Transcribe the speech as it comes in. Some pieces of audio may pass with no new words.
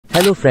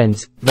Hello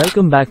friends,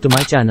 welcome back to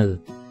my channel.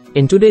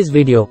 In today's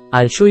video,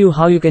 I'll show you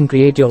how you can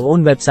create your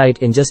own website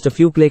in just a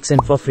few clicks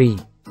and for free.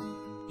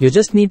 You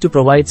just need to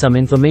provide some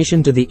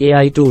information to the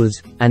AI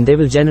tools, and they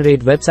will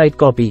generate website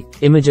copy,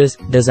 images,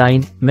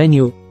 design,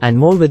 menu, and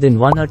more within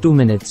 1 or 2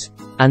 minutes.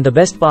 And the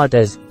best part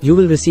is, you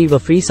will receive a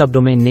free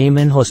subdomain name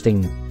and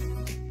hosting.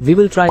 We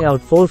will try out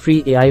 4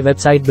 free AI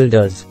website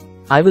builders.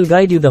 I will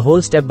guide you the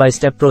whole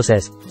step-by-step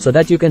process, so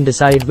that you can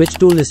decide which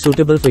tool is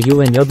suitable for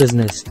you and your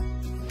business.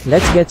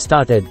 Let's get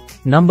started.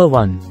 Number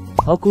 1.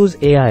 Hocus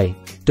AI.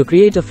 To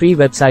create a free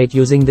website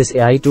using this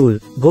AI tool,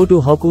 go to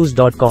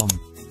hocus.com.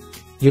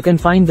 You can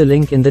find the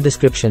link in the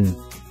description.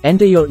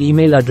 Enter your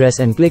email address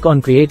and click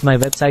on Create My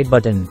Website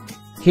button.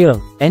 Here,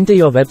 enter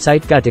your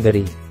website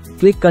category.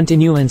 Click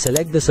Continue and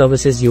select the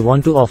services you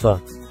want to offer.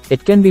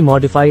 It can be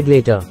modified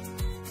later.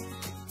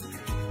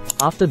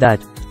 After that,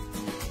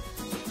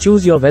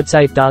 choose your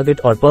website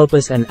target or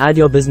purpose and add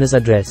your business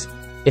address.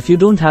 If you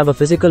don't have a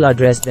physical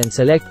address, then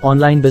select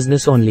Online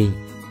Business only.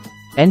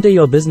 Enter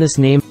your business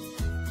name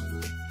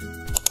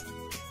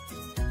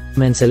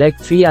and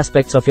select 3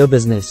 aspects of your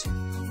business.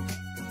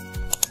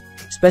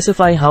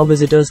 Specify how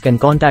visitors can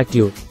contact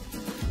you.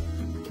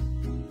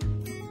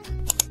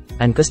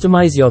 And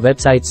customize your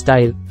website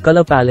style,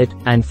 color palette,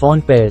 and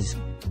font pairs.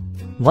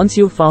 Once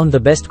you've found the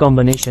best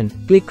combination,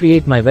 click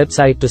Create My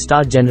Website to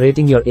start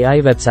generating your AI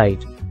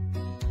website.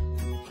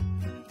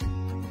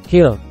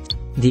 Here,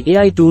 the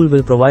AI tool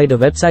will provide a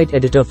website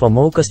editor for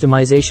more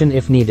customization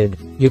if needed.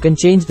 You can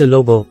change the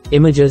logo,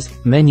 images,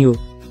 menu.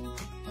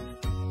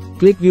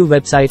 Click View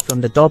Website from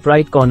the top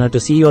right corner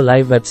to see your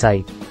live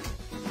website.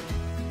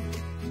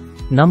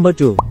 Number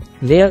 2.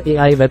 Layer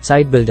AI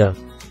Website Builder.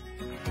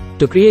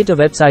 To create a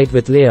website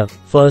with Layer,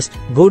 first,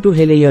 go to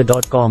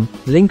heylayer.com,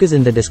 link is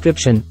in the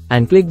description,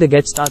 and click the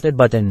Get Started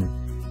button.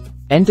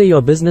 Enter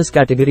your business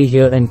category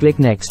here and click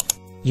Next.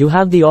 You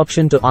have the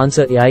option to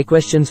answer AI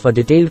questions for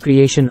detailed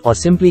creation or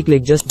simply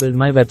click Just Build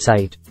My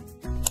Website.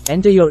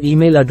 Enter your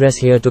email address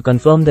here to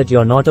confirm that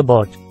you're not a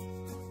bot.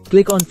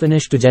 Click on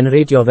Finish to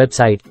generate your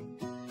website.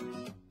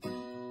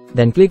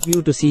 Then click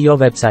View to see your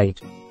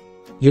website.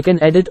 You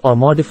can edit or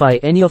modify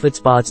any of its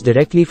parts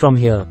directly from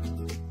here.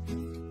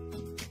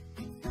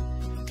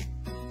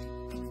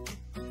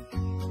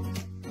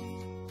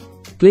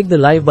 Click the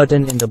Live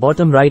button in the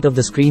bottom right of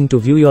the screen to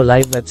view your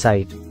live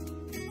website.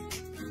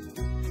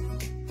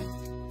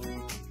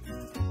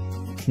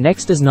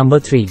 Next is number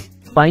 3.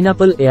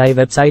 Pineapple AI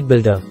Website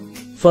Builder.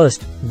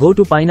 First, go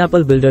to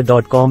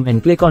pineapplebuilder.com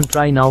and click on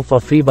Try Now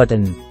for Free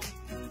button.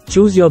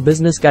 Choose your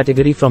business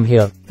category from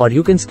here, or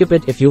you can skip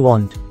it if you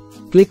want.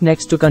 Click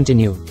Next to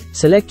continue.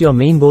 Select your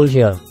main goal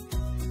here.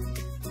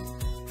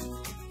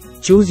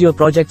 Choose your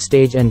project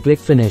stage and click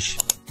Finish.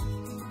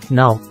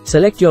 Now,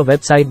 select your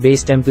website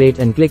base template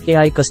and click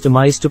AI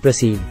Customize to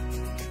proceed.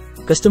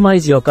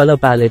 Customize your color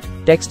palette,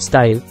 text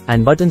style,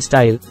 and button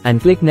style, and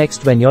click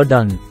Next when you're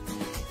done.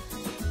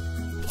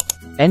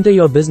 Enter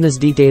your business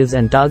details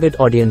and target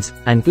audience,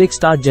 and click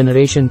Start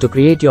Generation to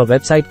create your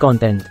website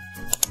content.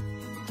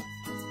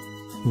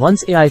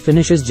 Once AI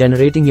finishes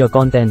generating your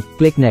content,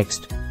 click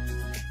Next.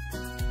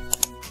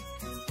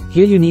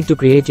 Here you need to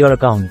create your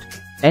account.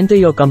 Enter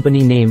your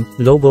company name,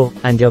 logo,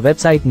 and your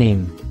website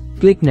name.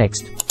 Click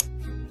Next.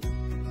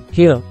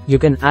 Here, you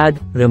can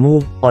add,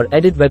 remove, or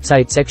edit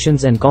website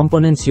sections and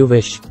components you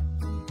wish.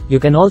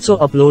 You can also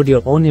upload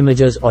your own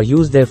images or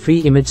use their free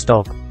image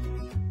stock.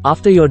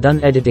 After you're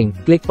done editing,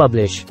 click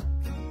Publish.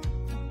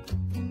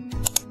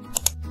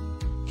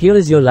 Here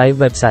is your live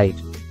website.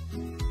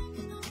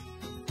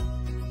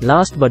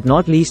 Last but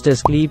not least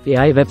is Kleep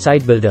AI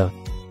Website Builder.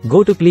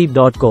 Go to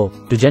kleep.co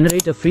to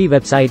generate a free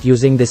website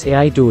using this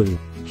AI tool.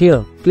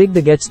 Here, click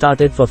the Get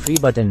Started for Free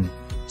button.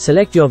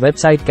 Select your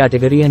website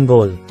category and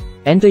goal.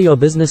 Enter your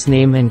business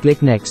name and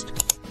click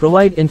Next.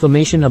 Provide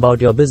information about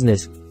your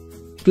business.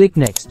 Click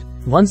Next.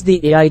 Once the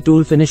AI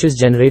tool finishes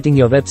generating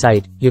your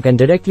website, you can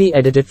directly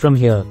edit it from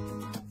here.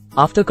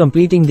 After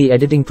completing the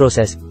editing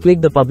process,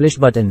 click the Publish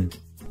button.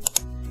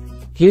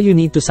 Here you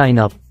need to sign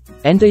up.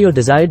 Enter your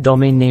desired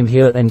domain name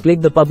here and click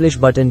the Publish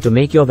button to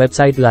make your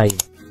website live.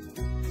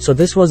 So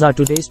this was our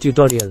today's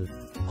tutorial.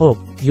 Hope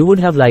you would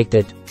have liked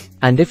it.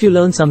 And if you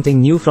learned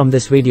something new from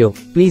this video,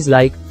 please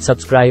like,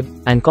 subscribe,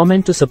 and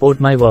comment to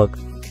support my work.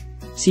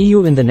 See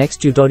you in the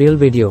next tutorial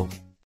video.